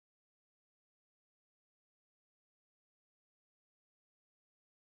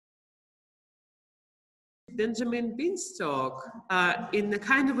Benjamin Binstock in a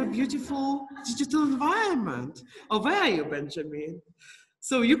kind of a beautiful digital environment. Oh, where are you, Benjamin?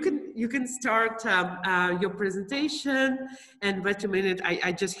 So you can start your presentation, and wait a minute,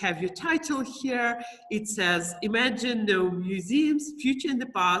 I just have your title here. It says, Imagine the Museums, Future and the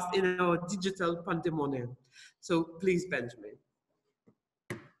Past in our Digital Pandemonium. So please, Benjamin.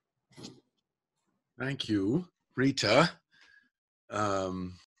 Thank you, Rita,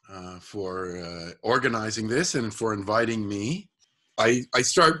 for organizing this and for inviting me. I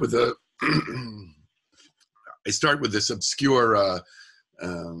start with a I start with this obscure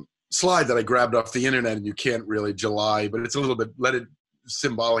slide that I grabbed off the internet, and you can't really July, but it's a little bit, let it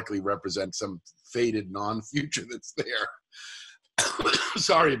symbolically represent some faded non-future that's there.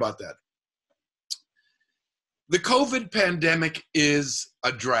 Sorry about that. The COVID pandemic is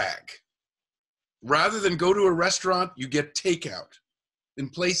a drag. Rather than go to a restaurant, you get takeout. In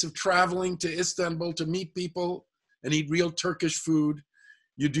place of traveling to Istanbul to meet people and eat real Turkish food,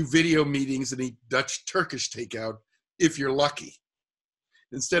 you do video meetings and eat Dutch Turkish takeout if you're lucky.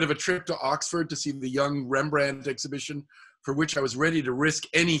 Instead of a trip to Oxford to see the young Rembrandt exhibition, for which I was ready to risk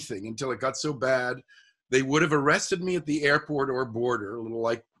anything until it got so bad, they would have arrested me at the airport or border, a little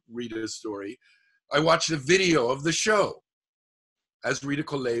like Rita's story. I watched a video of the show. As Rita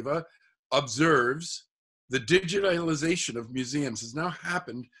Koleva observes, the digitalization of museums has now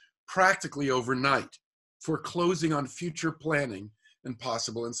happened practically overnight, foreclosing on future planning and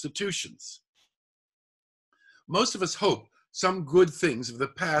possible institutions. Most of us hope some good things of the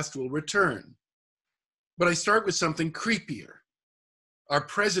past will return. But I start with something creepier, our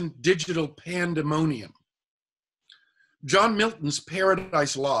present digital pandemonium. John Milton's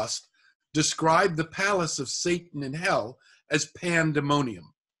Paradise Lost described the palace of Satan in hell as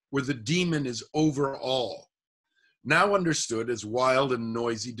pandemonium, where the demon is over all, now understood as wild and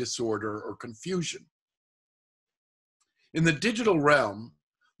noisy disorder or confusion. In the digital realm,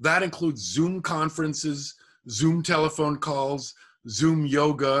 that includes Zoom conferences, Zoom telephone calls, Zoom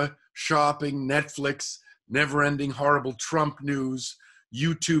yoga, shopping, Netflix, never-ending horrible Trump news,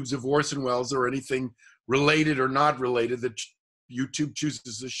 YouTube's of Orson Welles, or anything related or not related that YouTube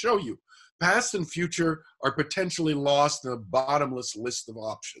chooses to show you. Past and future are potentially lost in a bottomless list of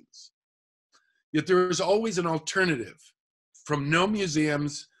options. Yet there is always an alternative, from no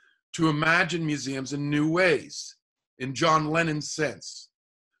museums to imagine museums in new ways, in John Lennon's sense.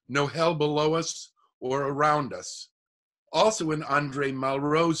 No hell below us or around us. Also in Andre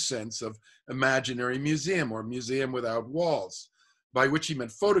Malraux's sense of imaginary museum or museum without walls, by which he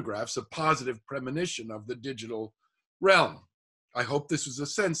meant photographs, a positive premonition of the digital realm. I hope this was a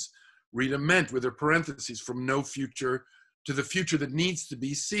sense Rita meant with her parentheses, from no future to the future that needs to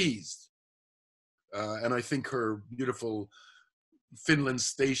be seized. And I think her beautiful Finland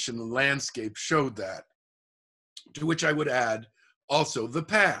station landscape showed that. To which I would add also the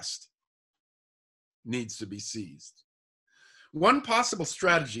past needs to be seized. One possible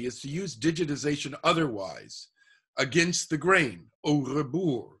strategy is to use digitization otherwise, against the grain, au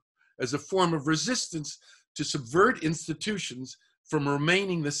rebours, as a form of resistance to subvert institutions from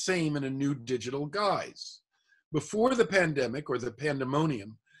remaining the same in a new digital guise. Before the pandemic or the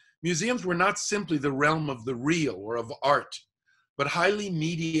pandemonium, museums were not simply the realm of the real or of art, but highly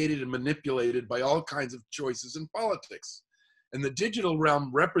mediated and manipulated by all kinds of choices in politics. And the digital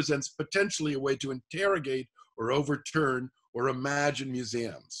realm represents potentially a way to interrogate or overturn or imagine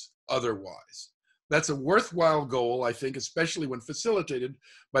museums otherwise. That's a worthwhile goal, I think, especially when facilitated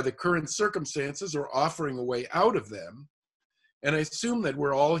by the current circumstances or offering a way out of them. And I assume that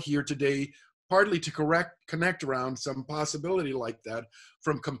we're all here today partly to connect around some possibility like that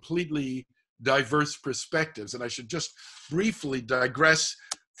from completely diverse perspectives. And I should just briefly digress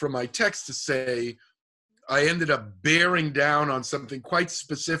from my text to say, I ended up bearing down on something quite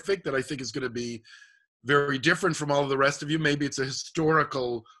specific that I think is going to be very different from all of the rest of you. Maybe it's a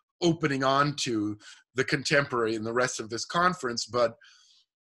historical opening onto the contemporary and the rest of this conference, but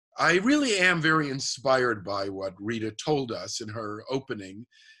I really am very inspired by what Rita told us in her opening.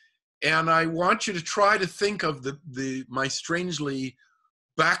 And I want you to try to think of my strangely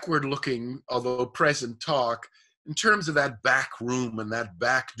backward-looking, although present talk, in terms of that back room and that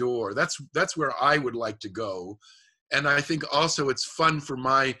back door. That's where I would like to go. And I think also it's fun for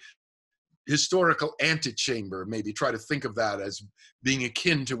my historical antechamber, maybe try to think of that as being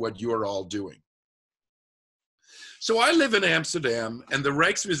akin to what you're all doing. So I live in Amsterdam, and the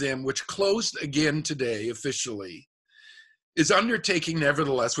Rijksmuseum, which closed again today officially, is undertaking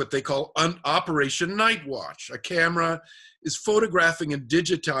nevertheless what they call Operation Night Watch. A camera is photographing and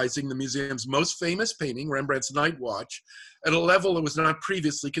digitizing the museum's most famous painting, Rembrandt's Night Watch, at a level that was not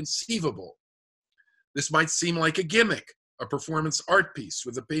previously conceivable. This might seem like a gimmick, a performance art piece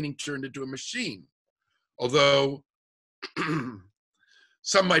with a painting turned into a machine, although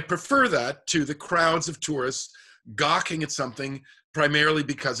some might prefer that to the crowds of tourists gawking at something primarily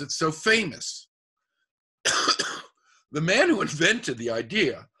because it's so famous. The man who invented the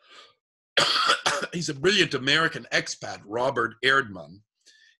idea, he's a brilliant American expat, Robert Erdmann,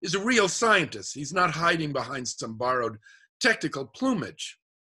 is a real scientist. He's not hiding behind some borrowed technical plumage.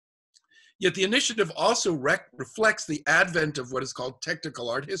 Yet the initiative also reflects the advent of what is called technical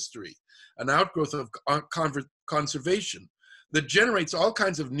art history, an outgrowth of conservation that generates all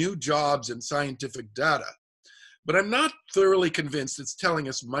kinds of new jobs and scientific data. But I'm not thoroughly convinced it's telling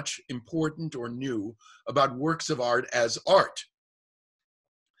us much important or new about works of art as art.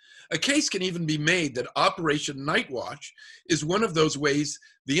 A case can even be made that Operation Night Watch is one of those ways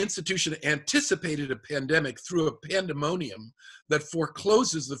the institution anticipated a pandemic through a pandemonium that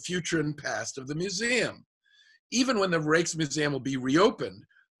forecloses the future and past of the museum. Even when the Rijksmuseum will be reopened,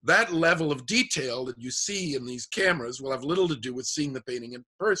 that level of detail that you see in these cameras will have little to do with seeing the painting in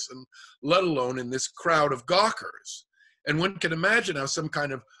person, let alone in this crowd of gawkers. And one can imagine how some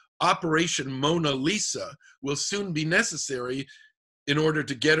kind of Operation Mona Lisa will soon be necessary in order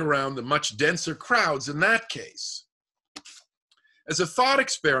to get around the much denser crowds in that case. As a thought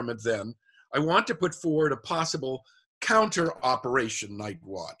experiment then, I want to put forward a possible counter-Operation Night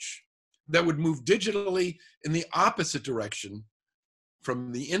Watch that would move digitally in the opposite direction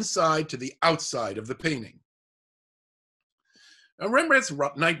from the inside to the outside of the painting. Now, Rembrandt's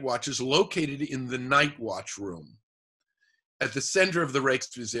Night Watch is located in the Night Watch room at the center of the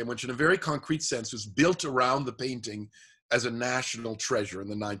Rijksmuseum, which in a very concrete sense was built around the painting as a national treasure in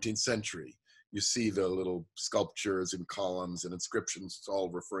the 19th century. You see the little sculptures and columns and inscriptions, it's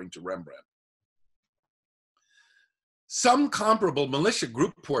all referring to Rembrandt. Some comparable militia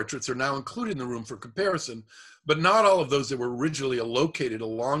group portraits are now included in the room for comparison, but not all of those that were originally located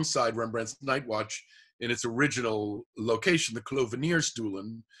alongside Rembrandt's Night Watch in its original location, the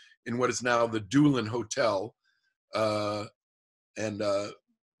Klovenierstoelen, in what is now the Doelen Hotel.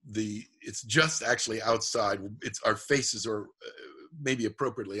 It's just actually outside. Our faces are maybe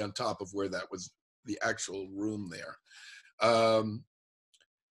appropriately on top of where that was the actual room there.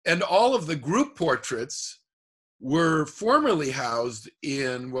 And all of the group portraits were formerly housed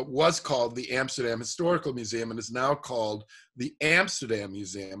in what was called the Amsterdam Historical Museum and is now called the Amsterdam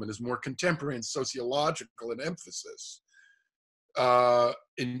Museum and is more contemporary and sociological in emphasis.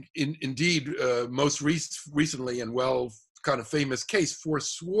 Indeed, most recently and well kind of famous case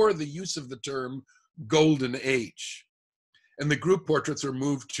forswore the use of the term Golden Age. And the group portraits are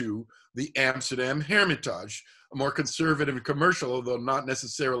moved to the Amsterdam Hermitage, a more conservative and commercial, although not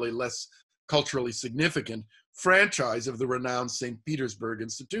necessarily less culturally significant, franchise of the renowned St. Petersburg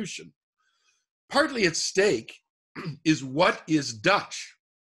institution. Partly at stake is what is Dutch,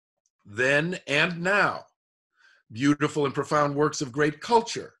 then and now. Beautiful and profound works of great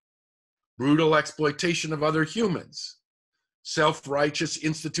culture, brutal exploitation of other humans, self-righteous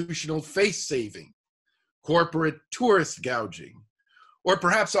institutional face-saving, corporate tourist gouging, or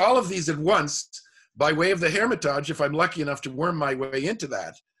perhaps all of these at once by way of the Hermitage, if I'm lucky enough to worm my way into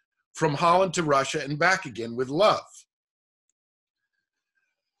that, from Holland to Russia and back again with love.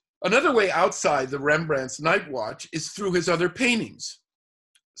 Another way outside the Rembrandt's Night Watch is through his other paintings.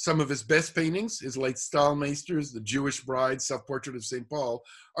 Some of his best paintings, his late Staalmeesters, The Jewish Bride, Self-Portrait of St. Paul,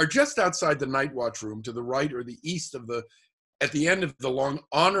 are just outside the Night Watch room to the right or the east of at the end of the long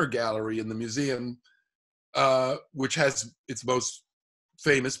honor gallery in the museum, which has its most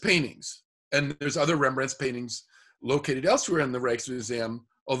famous paintings. And there's other Rembrandt's paintings located elsewhere in the Rijksmuseum,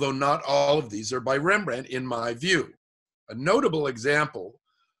 although not all of these are by Rembrandt, in my view. A notable example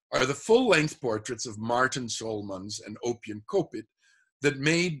are the full-length portraits of Martin Solmans and Opien Kopit that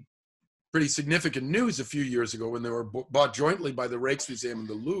made pretty significant news a few years ago when they were bought jointly by the Rijksmuseum and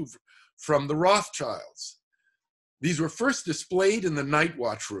the Louvre from the Rothschilds. These were first displayed in the Night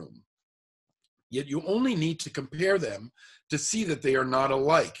Watch room, yet you only need to compare them to see that they are not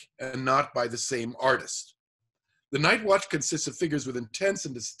alike and not by the same artist. The Night Watch consists of figures with intense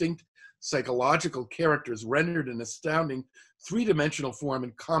and distinct psychological characters rendered in astounding three-dimensional form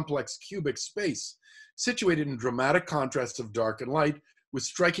in complex cubic space, situated in dramatic contrasts of dark and light with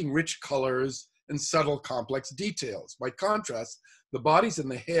striking rich colors and subtle complex details. By contrast, the bodies and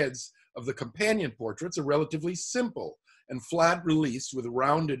the heads of the companion portraits are relatively simple and flat reliefs with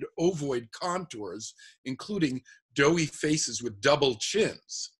rounded ovoid contours, including doughy faces with double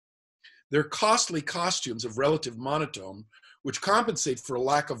chins. Their costly costumes of relative monotone, which compensate for a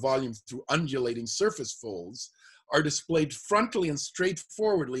lack of volume through undulating surface folds, are displayed frontally and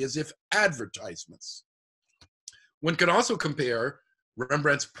straightforwardly as if advertisements. One can also compare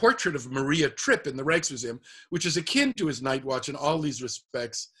Rembrandt's portrait of Maria Tripp in the Rijksmuseum, which is akin to his Night Watch in all these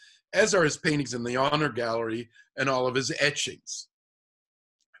respects, as are his paintings in the Honor Gallery and all of his etchings.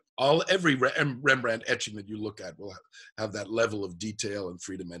 Every Rembrandt etching that you look at will have that level of detail and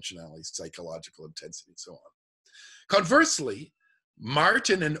three-dimensionality, psychological intensity, and so on. Conversely,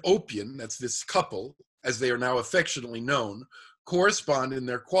 Martin and Oppian, that's this couple, as they are now affectionately known, correspond in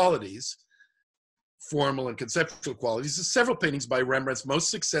their qualities, formal and conceptual qualities, to several paintings by Rembrandt's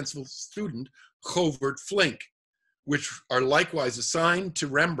most successful student, Govert Flinck, which are likewise assigned to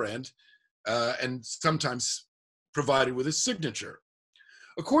Rembrandt and sometimes provided with his signature.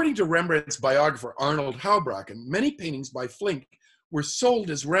 According to Rembrandt's biographer Arnold Houbraken, many paintings by Flinck were sold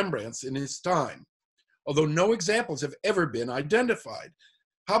as Rembrandt's in his time, although no examples have ever been identified.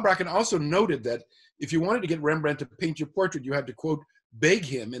 Houbraken also noted that if you wanted to get Rembrandt to paint your portrait, you had to, quote, beg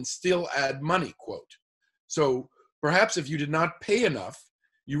him and still add money, quote. So perhaps if you did not pay enough,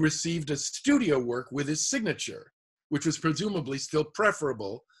 you received a studio work with his signature, which was presumably still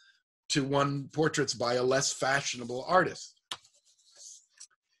preferable to one portraits by a less fashionable artist.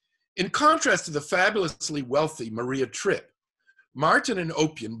 In contrast to the fabulously wealthy Maria Tripp, Martin and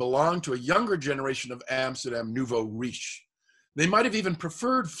Oppian belonged to a younger generation of Amsterdam nouveau riche. They might have even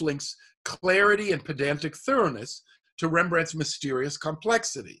preferred Flinck's clarity and pedantic thoroughness to Rembrandt's mysterious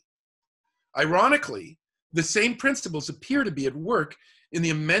complexity. Ironically, the same principles appear to be at work in the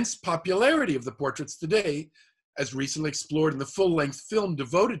immense popularity of the portraits today, as recently explored in the full-length film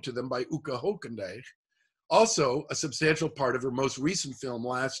devoted to them by Uke Hokendijk, also a substantial part of her most recent film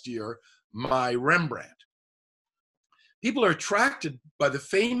last year, My Rembrandt. People are attracted by the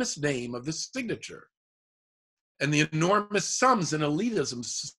famous name of the signature and the enormous sums and elitism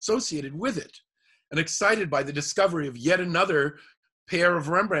associated with it, and excited by the discovery of yet another pair of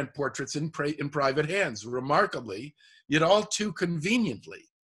Rembrandt portraits in private hands, remarkably, yet all too conveniently.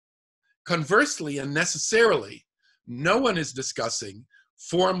 Conversely and necessarily, no one is discussing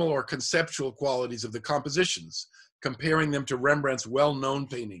formal or conceptual qualities of the compositions, comparing them to Rembrandt's well-known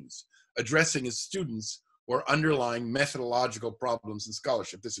paintings, addressing his students, or underlying methodological problems in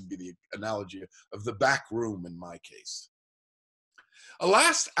scholarship. This would be the analogy of the back room in my case. A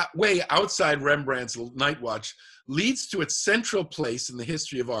last way outside Rembrandt's Night Watch leads to its central place in the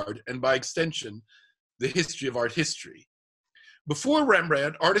history of art, and by extension, the history of art history. Before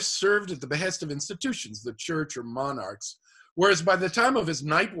Rembrandt, artists served at the behest of institutions, the church or monarchs, whereas by the time of his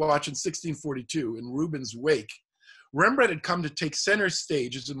Night Watch in 1642, in Rubens' wake, Rembrandt had come to take center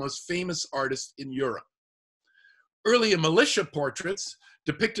stage as the most famous artist in Europe. Earlier militia portraits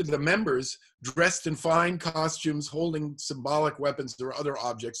depicted the members dressed in fine costumes, holding symbolic weapons or other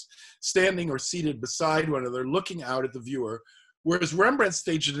objects, standing or seated beside one another, looking out at the viewer, whereas Rembrandt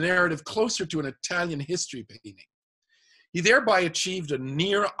staged a narrative closer to an Italian history painting. He thereby achieved a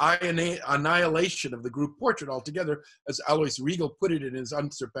near annihilation of the group portrait altogether, as Alois Riegel put it in his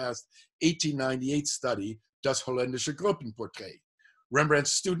unsurpassed 1898 study, Das Holländische Gruppenportrait.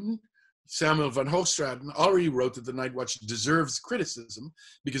 Rembrandt's student, Samuel van Hoogstraten, already wrote that the Night Watch deserves criticism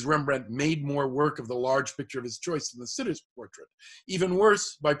because Rembrandt made more work of the large picture of his choice than the sitter's portrait. Even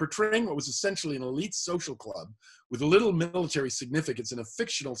worse, by portraying what was essentially an elite social club with little military significance in a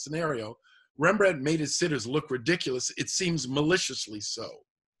fictional scenario, Rembrandt made his sitters look ridiculous, it seems maliciously so.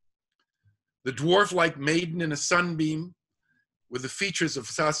 The dwarf-like maiden in a sunbeam, with the features of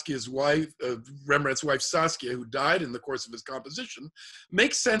Saskia's wife, Rembrandt's wife Saskia, who died in the course of his composition,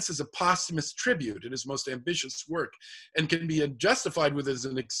 makes sense as a posthumous tribute in his most ambitious work, and can be justified with as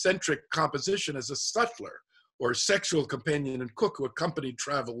an eccentric composition as a sutler, or sexual companion and cook who accompanied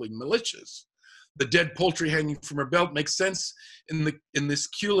traveling militias. The dead poultry hanging from her belt makes sense in this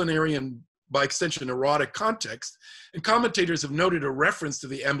culinary and, by extension, erotic context, and commentators have noted a reference to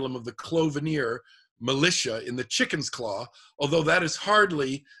the emblem of the cloveneer militia in the chicken's claw, although that is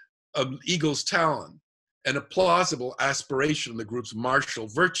hardly an eagle's talon and a plausible aspiration of the group's martial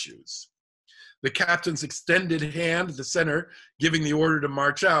virtues. The captain's extended hand at the center, giving the order to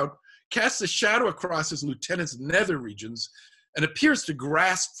march out, casts a shadow across his lieutenant's nether regions and appears to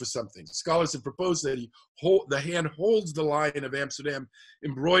grasp for something. Scholars have proposed that the hand holds the Lion of Amsterdam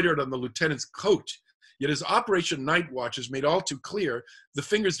embroidered on the lieutenant's coat. Yet as Operation Night Watch has made all too clear, the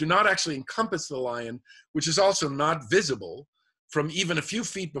fingers do not actually encompass the lion, which is also not visible from even a few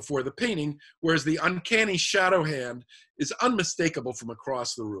feet before the painting, whereas the uncanny shadow hand is unmistakable from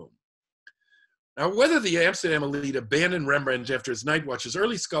across the room. Now, whether the Amsterdam elite abandoned Rembrandt after his Night Watch, as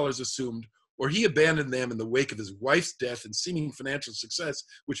early scholars assumed, or he abandoned them in the wake of his wife's death and seeming financial success,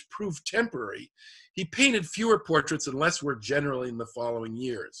 which proved temporary, he painted fewer portraits and less work generally in the following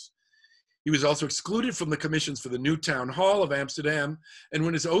years. He was also excluded from the commissions for the new town hall of Amsterdam, and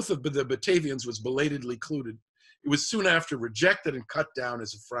when his oath of the Batavians was belatedly concluded, it was soon after rejected and cut down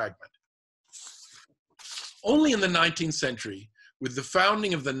as a fragment. Only in the 19th century, with the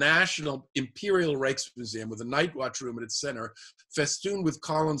founding of the National Imperial Rijksmuseum, with a night watch room at its center, festooned with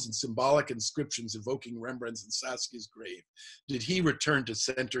columns and symbolic inscriptions evoking Rembrandt's and Saskia's grave, did he return to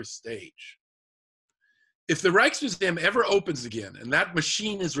center stage. If the Rijksmuseum ever opens again and that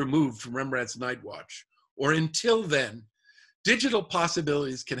machine is removed from Rembrandt's night watch, or until then, digital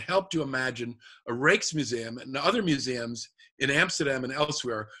possibilities can help to imagine a Rijksmuseum and other museums in Amsterdam and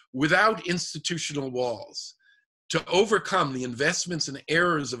elsewhere without institutional walls, to overcome the investments and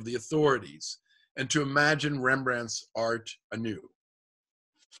errors of the authorities, and to imagine Rembrandt's art anew.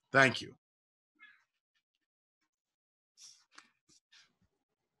 Thank you.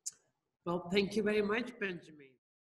 Well, thank you very much, Benjamin.